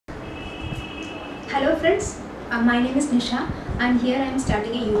Hello friends, my name is Nisha and here I am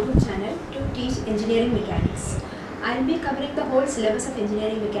starting a YouTube channel to teach engineering mechanics. I will be covering the whole syllabus of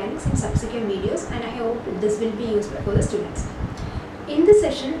engineering mechanics in subsequent videos and I hope this will be useful for the students. In this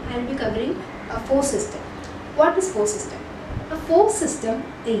session, I will be covering a force system. What is force system? A force system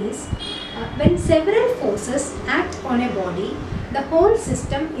is when several forces act on a body, the whole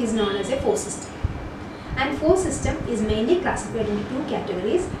system is known as a force system. And force system is mainly classified into two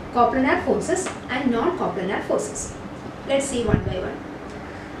categories, coplanar forces and non-coplanar forces. Let's see one by one.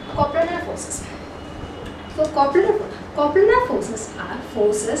 Coplanar forces. So coplanar forces are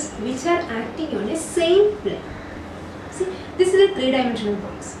forces which are acting on a same plane. See, this is a three-dimensional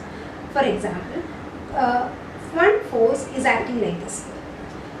box. For example, one force is acting like this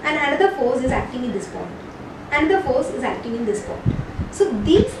and another force is acting in this point. Another force is acting in this point. So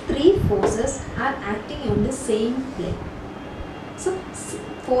these three forces are acting on the same plane. So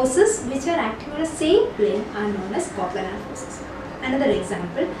forces which are acting on the same plane are known as coplanar forces. Another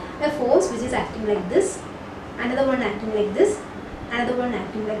example, a force which is acting like this, another one acting like this, another one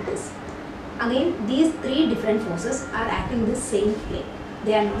acting like this. Again, these three different forces are acting in the same plane.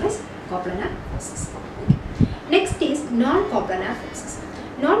 They are known as coplanar forces. Okay. Next is non-coplanar forces.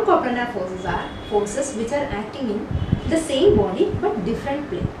 Non-coplanar forces are forces which are acting in the same body but different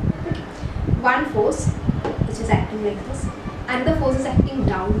plane. Okay. One force which is acting like this, another force is acting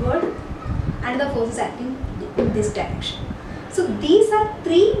downward, another force is acting in this direction. So these are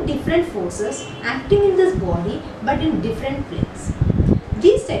three different forces acting in this body but in different planes.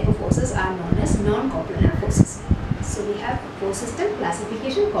 These type of forces are known as non-coplanar forces. So we have force system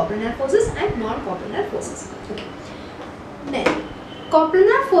classification, coplanar forces and non-coplanar forces. Okay. Then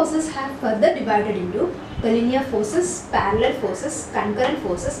coplanar forces have further divided into collinear forces, parallel forces, concurrent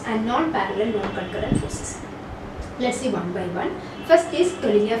forces and non-parallel non-concurrent forces. Let's see one by one. First is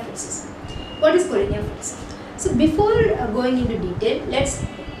collinear forces. What is collinear force? So before going into detail, let's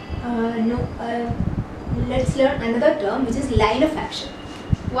learn another term which is line of action.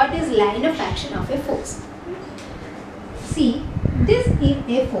 What is line of action of a force? See, this is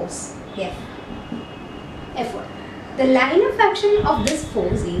a force F1. The line of action of this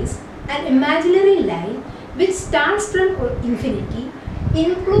force is an imaginary line which starts from infinity,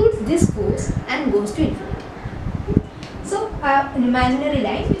 includes this force and goes to infinity. So an imaginary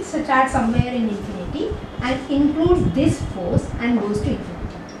line which starts somewhere in infinity and includes this force and goes to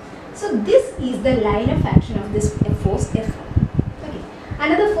infinity. So this is the line of action of this force F1. Okay.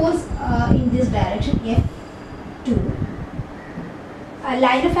 Another force in this direction F2. A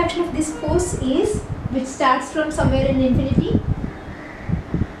line of action of this force is which starts from somewhere in infinity,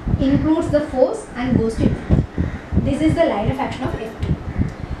 includes the force and goes to infinity. This is the line of action of F2.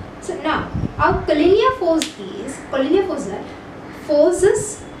 So now, our collinear forces are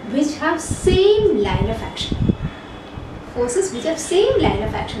forces which have same line of action. Forces which have same line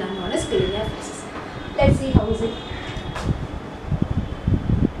of action are known as collinear forces. Let's see how is it.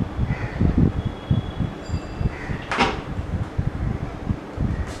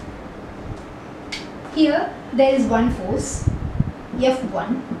 Here there is one force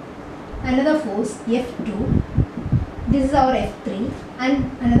F1, another force F2, this is our F3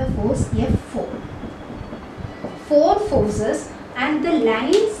 and another force F4. Four forces and the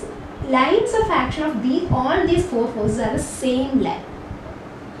lines of action of all these four forces are the same line.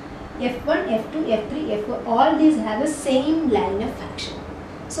 F1, F2, F3, F4, all these have the same line of action.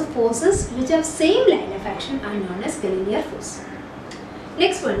 So forces which have same line of action are known as collinear force.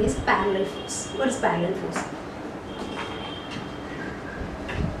 Next one is parallel force. What is parallel force?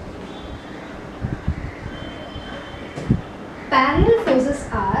 Parallel forces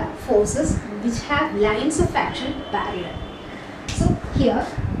are forces which have lines of action parallel. So here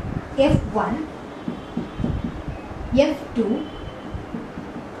F1, F2,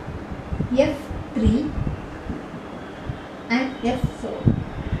 F3 and F4.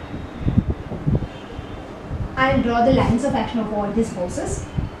 I will draw the lines of action of all these forces.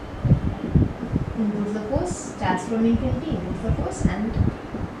 Includes the force, starts from infinity, includes the force and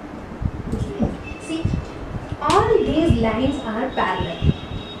see, all these lines are parallel.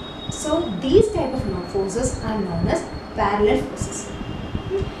 So these type of forces are known as parallel forces.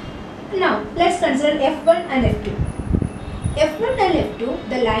 Now let's consider F1 and F2. F1 and F2,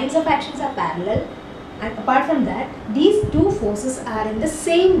 the lines of actions are parallel and apart from that, these two forces are in the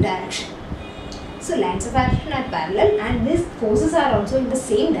same direction. So lines of action are parallel and these forces are also in the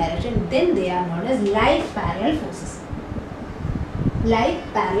same direction, then they are known as like parallel forces.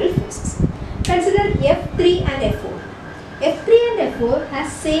 Like parallel forces. Consider F3 and F4. F3 and F4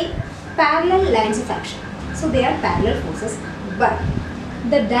 has same parallel lines of action. So they are parallel forces, but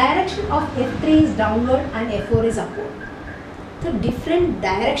the direction of F3 is downward and F4 is upward. So different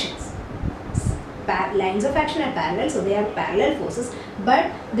directions. Lines of action are parallel, so they are parallel forces,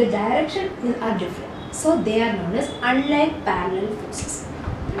 but the direction are different. So they are known as unlike parallel forces.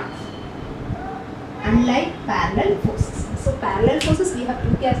 Unlike parallel forces. So parallel forces, we have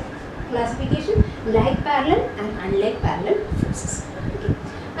two classification, like parallel and unlike parallel forces. Okay.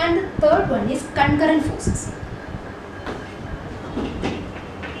 And the third one is concurrent forces.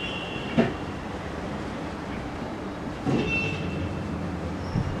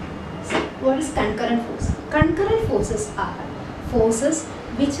 What is concurrent force? Concurrent forces are forces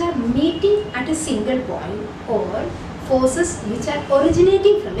which are meeting at a single point or forces which are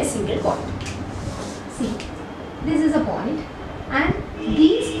originating from a single point. See, this is a point and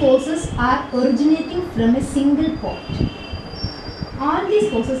these forces are originating from a single point. All these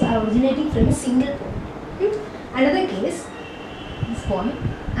forces are originating from a single point. Another case, this point,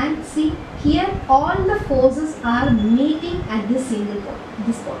 and see here all the forces are meeting at this single point,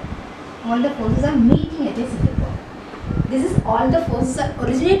 this point. All the forces are meeting at a single point. This is all the forces are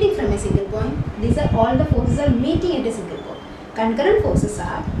originating from a single point. These are all the forces are meeting at a single point. Concurrent forces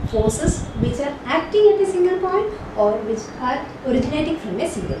are forces which are acting at a single point or which are originating from a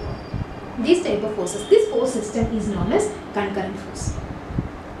single point. These type of forces, this force system is known as concurrent force.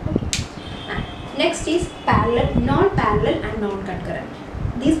 Okay. And next is parallel, non-parallel and non-concurrent.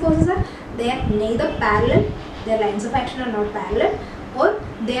 These forces are, they are neither parallel, their lines of action are not parallel, or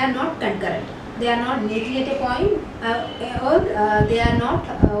they are not concurrent. They are not meeting at a point or they are not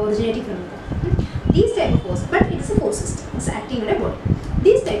originating from a point. These type of forces, but it is a force system, it is acting on a body.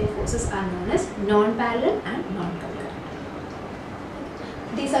 These type of forces are known as non-parallel and non-concurrent.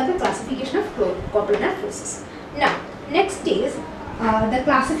 These are the classification of coplanar forces. Now, next is the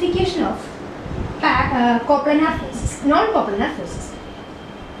classification of coplanar forces, non-coplanar forces.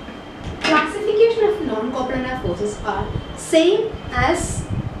 Classification of non-coplanar forces are same as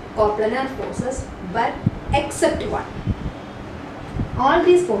coplanar forces but except one. All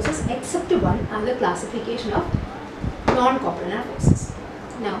these forces except one are the classification of non-coplanar forces.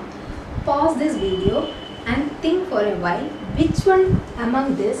 Now pause this video and think for a while which one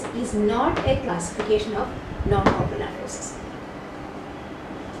among this is not a classification of non-coplanar forces.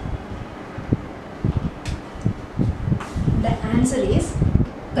 The answer is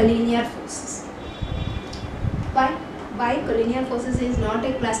collinear forces. Why collinear forces is not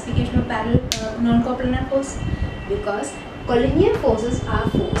a classification of parallel non-coplanar force? Because collinear forces are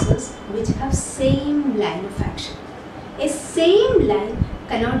forces which have same line of action. A same line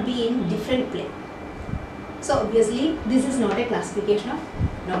cannot be in different plane. So obviously this is not a classification of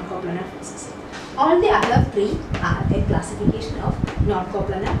non-coplanar forces. All the other three are a classification of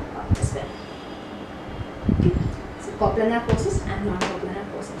non-coplanar as well. Okay. So coplanar forces and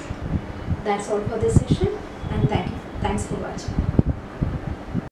non-coplanar forces. That's all for this session, and thanks for watching.